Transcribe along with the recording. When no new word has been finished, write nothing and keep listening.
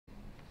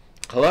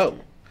Hello,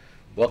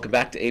 welcome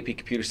back to AP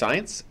Computer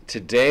Science.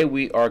 Today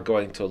we are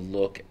going to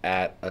look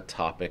at a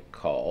topic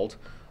called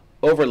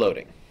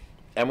overloading.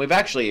 And we've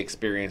actually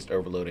experienced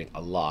overloading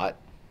a lot.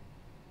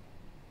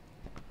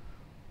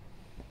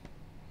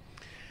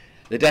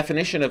 The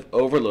definition of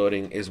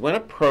overloading is when a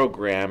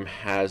program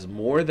has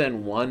more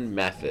than one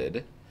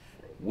method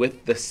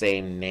with the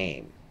same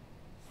name.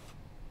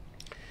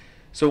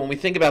 So when we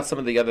think about some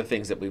of the other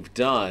things that we've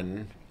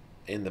done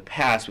in the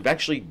past, we've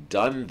actually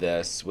done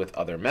this with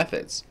other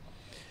methods.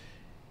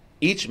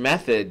 Each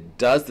method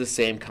does the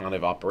same kind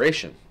of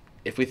operation.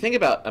 If we think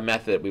about a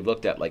method we've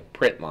looked at like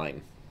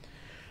println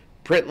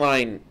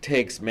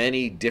takes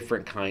many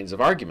different kinds of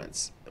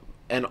arguments,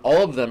 and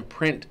all of them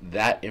print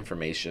that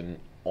information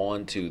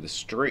onto the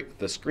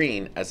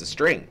screen as a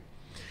string.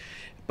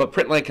 But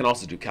println can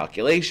also do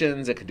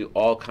calculations, it can do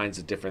all kinds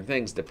of different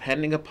things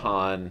depending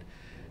upon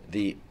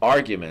the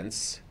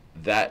arguments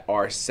that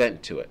are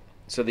sent to it.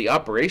 So the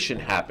operation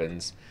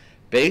happens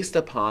based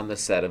upon the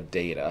set of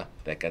data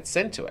that gets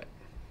sent to it.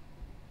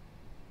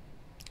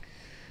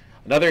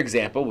 Another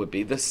example would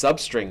be the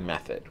substring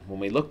method. When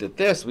we looked at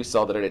this, we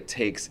saw that it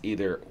takes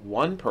either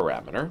one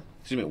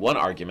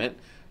argument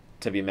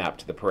to be mapped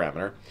to the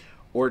parameter,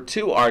 or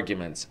two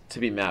arguments to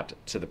be mapped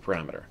to the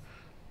parameter.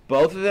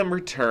 Both of them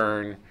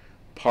return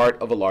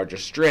part of a larger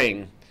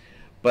string,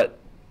 but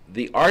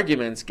the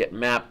arguments get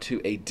mapped to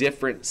a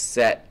different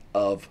set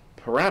of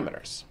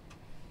parameters.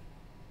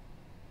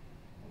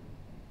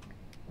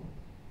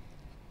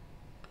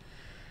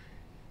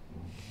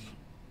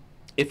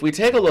 If we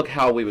take a look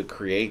how we would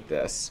create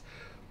this,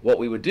 what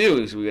we would do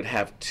is we would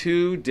have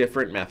two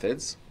different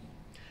methods,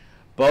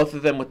 both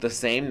of them with the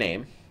same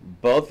name,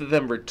 both of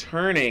them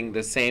returning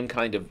the same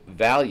kind of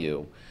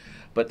value,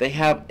 but they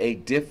have a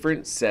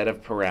different set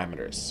of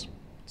parameters.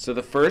 So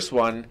the first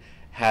one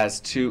has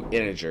two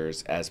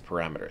integers as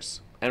parameters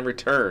and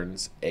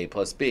returns a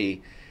plus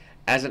b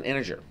as an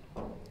integer.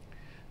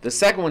 The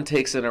second one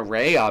takes an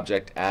array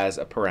object as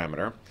a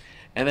parameter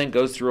and then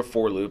goes through a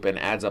for loop and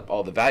adds up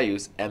all the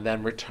values and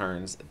then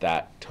returns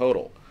that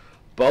total.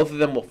 Both of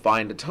them will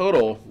find a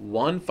total.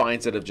 One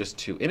finds it of just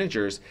two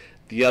integers.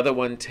 The other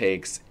one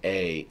takes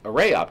an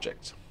array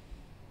object.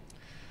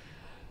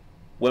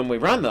 When we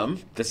run them,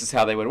 this is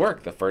how they would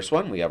work. The first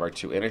one, we have our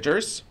two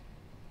integers.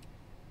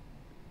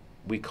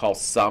 We call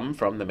sum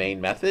from the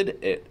main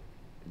method.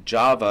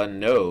 Java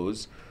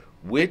knows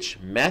which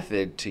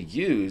method to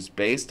use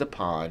based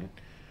upon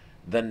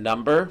the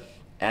number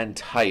and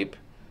type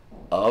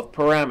of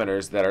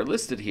parameters that are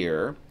listed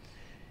here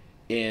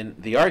in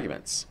the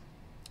arguments.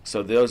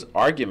 So those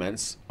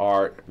arguments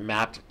are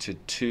mapped to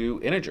two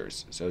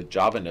integers. So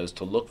Java knows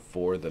to look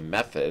for the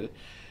method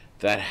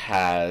that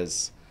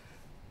has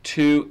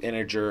two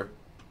integer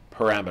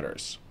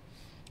parameters.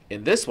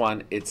 In this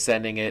one, it's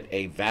sending it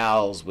a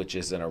vals, which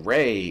is an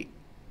array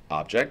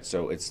object.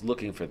 So it's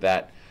looking for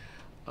that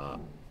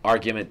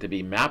argument to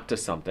be mapped to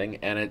something,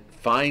 and it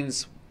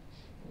finds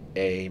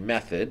a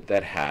method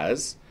that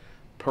has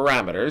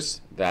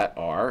parameters that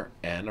are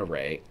an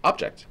array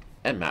object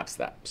and maps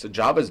that. So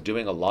Java is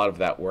doing a lot of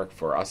that work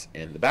for us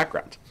in the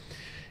background.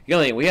 The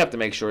only thing we have to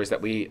make sure is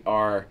that we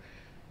are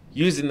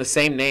using the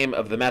same name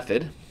of the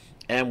method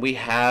and we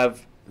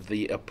have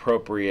the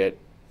appropriate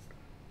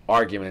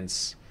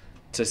arguments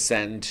to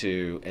send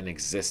to an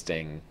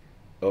existing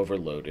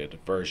overloaded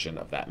version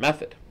of that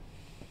method.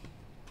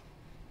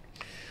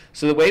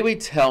 So the way we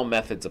tell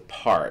methods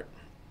apart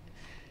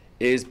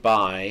is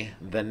by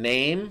the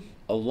name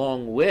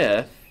along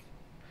with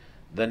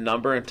the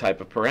number and type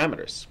of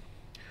parameters.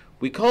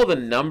 We call the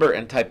number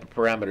and type of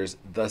parameters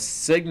the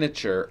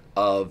signature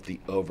of the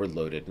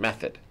overloaded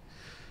method.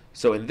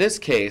 So in this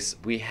case,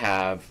 we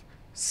have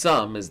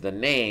sum as the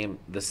name.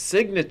 The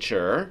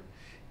signature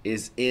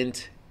is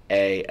int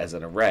a as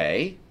an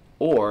array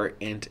or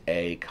int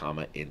a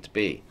comma int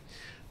b.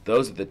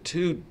 Those are the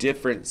two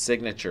different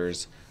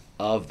signatures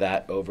of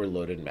that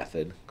overloaded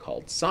method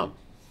called sum.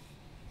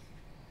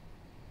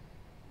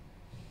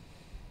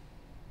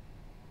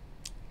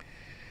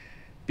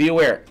 Be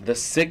aware, the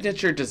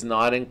signature does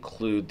not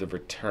include the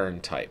return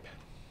type.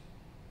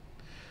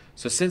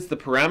 So since the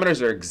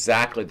parameters are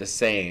exactly the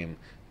same,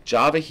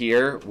 Java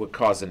here would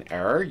cause an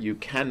error. You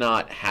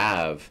cannot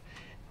have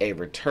a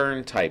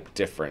return type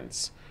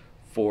difference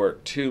for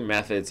two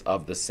methods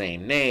of the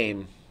same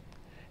name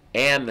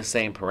and the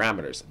same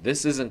parameters.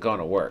 This isn't going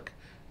to work.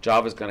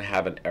 Java is going to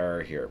have an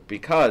error here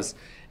because,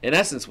 in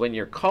essence, when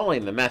you're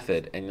calling the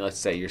method, and let's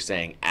say you're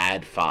saying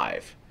add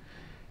 5,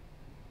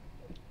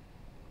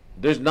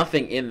 there's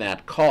nothing in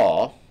that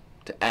call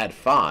to add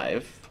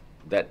 5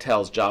 that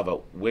tells Java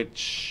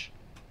which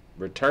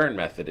return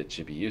method it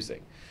should be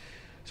using.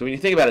 So when you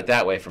think about it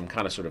that way from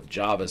kind of sort of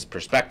Java's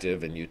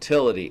perspective and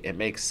utility, it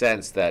makes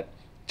sense that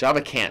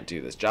Java can't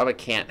do this. Java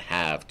can't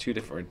have two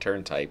different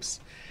return types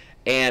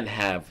and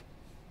have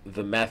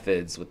the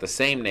methods with the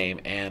same name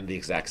and the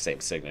exact same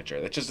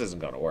signature. That just isn't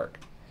going to work.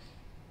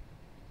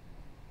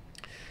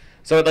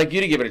 So I'd like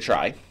you to give it a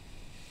try.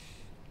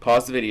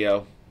 Pause the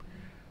video.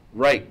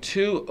 Write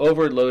two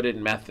overloaded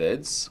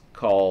methods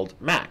called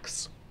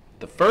max.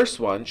 The first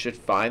one should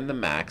find the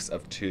max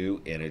of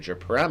 2 integer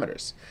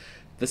parameters.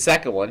 The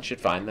second one should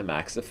find the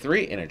max of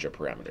 3 integer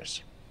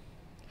parameters.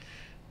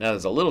 Now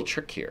there's a little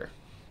trick here.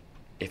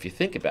 If you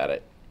think about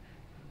it,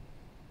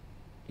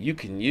 you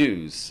can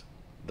use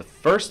the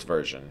first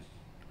version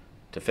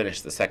to finish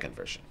the second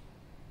version.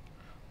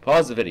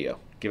 Pause the video,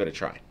 give it a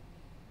try.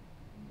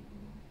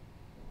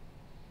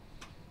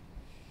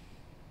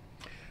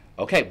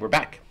 Okay, we're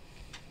back.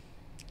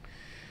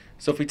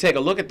 So if we take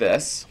a look at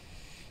this,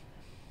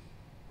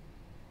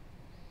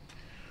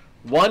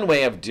 one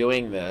way of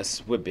doing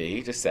this would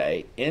be to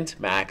say int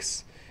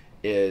max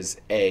is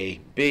a,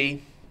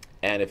 b,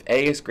 and if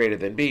a is greater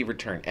than b,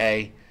 return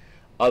a,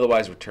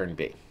 otherwise return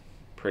b.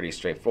 Pretty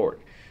straightforward.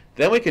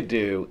 Then we could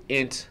do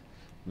int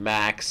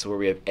max where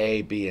we have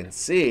a, b, and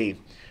c,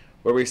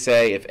 where we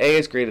say if a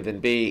is greater than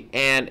b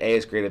and a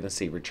is greater than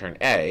c, return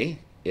a.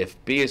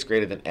 If b is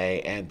greater than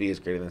a and b is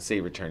greater than c,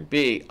 return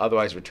b,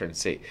 otherwise return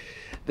c.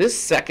 This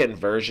second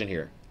version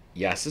here,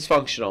 yes, is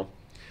functional,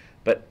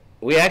 but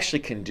we actually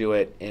can do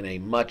it in a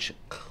much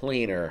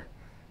cleaner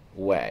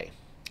way.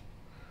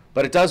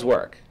 But it does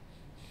work.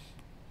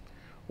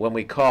 When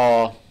we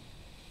call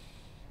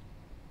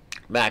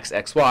max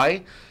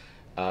xy,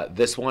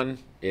 this one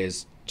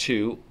is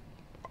 2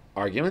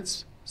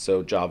 arguments.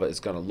 So Java is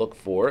going to look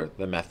for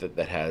the method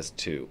that has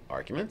 2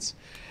 arguments.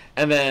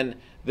 And then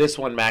this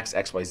one, max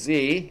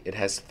xyz, it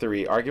has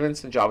 3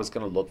 arguments, and Java is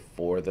going to look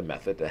for the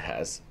method that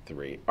has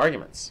 3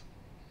 arguments.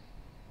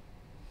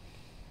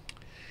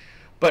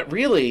 But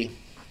really,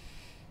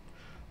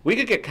 we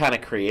could get kind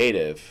of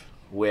creative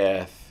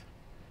with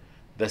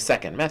the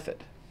second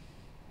method.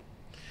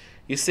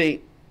 You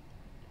see,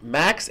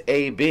 max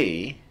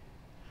AB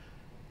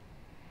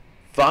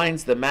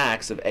finds the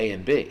max of A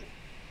and B.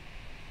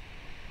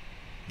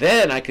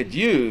 Then I could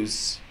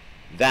use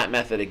that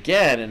method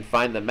again and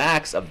find the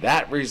max of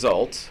that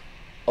result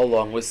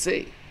along with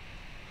C.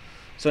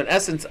 So in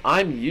essence,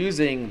 I'm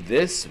using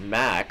this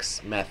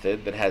max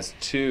method that has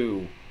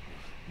 2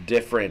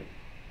 different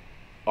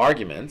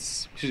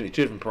arguments, 2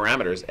 different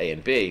parameters, A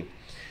and B,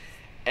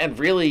 and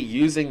really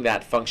using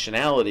that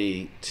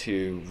functionality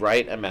to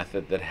write a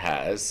method that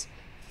has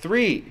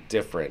 3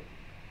 different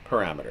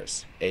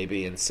parameters, A,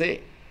 B, and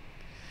C.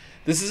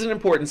 This is an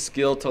important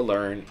skill to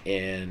learn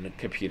in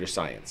computer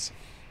science.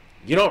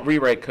 You don't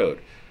rewrite code.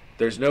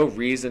 There's no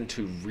reason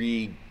to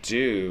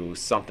redo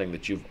something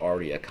that you've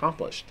already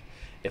accomplished.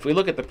 If we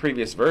look at the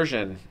previous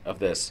version of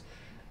this,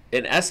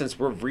 in essence,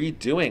 we're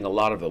redoing a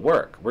lot of the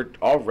work. We're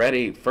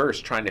already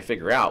first trying to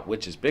figure out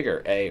which is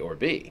bigger, A or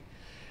B.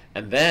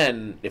 And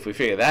then, if we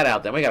figure that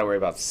out, then we got to worry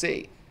about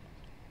C.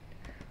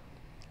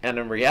 And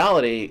in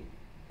reality,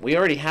 we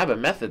already have a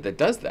method that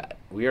does that.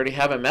 We already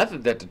have a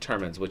method that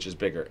determines which is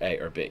bigger, A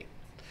or B.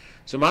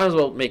 So might as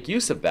well make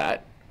use of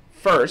that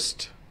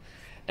first,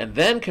 and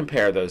then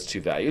compare those 2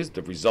 values,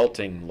 the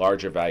resulting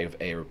larger value of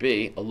A or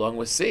B, along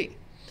with C.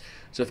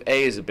 So if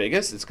A is the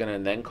biggest, it's going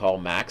to then call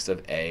max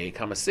of A,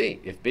 comma C.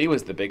 If B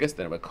was the biggest,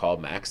 then it would call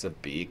max of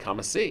B,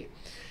 comma C.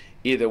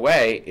 Either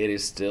way, it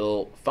is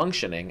still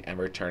functioning and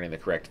returning the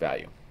correct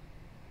value.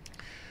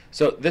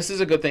 So this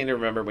is a good thing to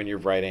remember when you're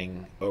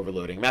writing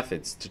overloading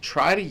methods, to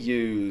try to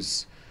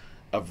use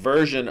a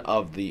version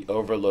of the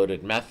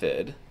overloaded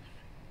method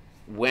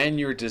when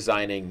you're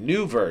designing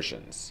new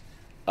versions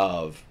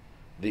of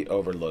the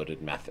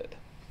overloaded method.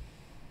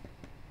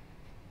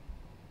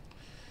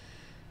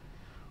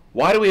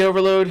 Why do we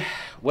overload?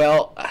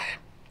 Well,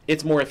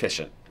 it's more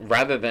efficient.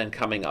 Rather than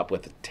coming up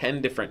with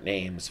 10 different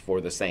names for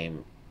the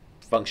same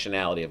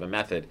functionality of a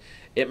method,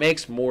 it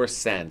makes more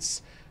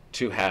sense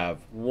to have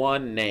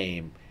one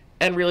name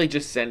and really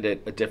just send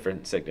it a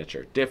different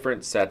signature,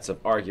 different sets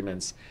of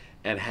arguments,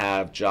 and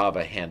have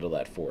Java handle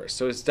that for us.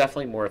 So it's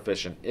definitely more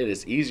efficient. It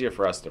is easier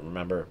for us to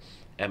remember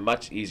and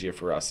much easier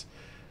for us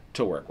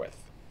to work with.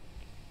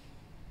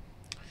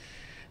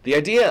 The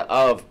idea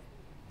of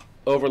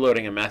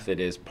overloading a method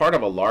is part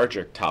of a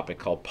larger topic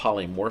called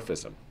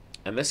polymorphism.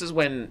 And this is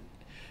when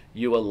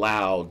you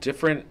allow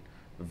different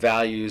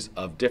values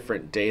of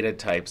different data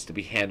types to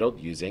be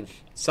handled using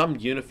some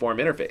uniform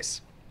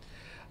interface.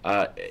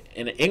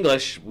 In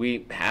English,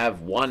 we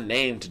have one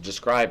name to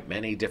describe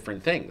many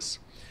different things.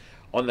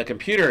 On the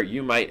computer,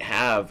 you might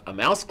have a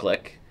mouse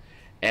click,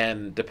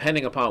 and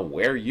depending upon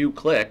where you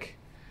click,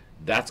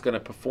 that's going to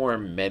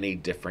perform many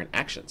different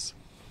actions.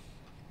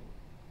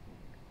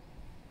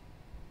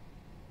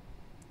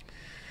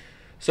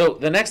 So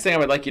the next thing I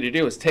would like you to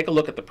do is take a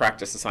look at the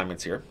practice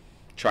assignments here,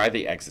 try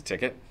the exit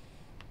ticket,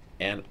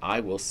 and I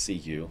will see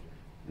you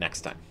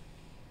next time.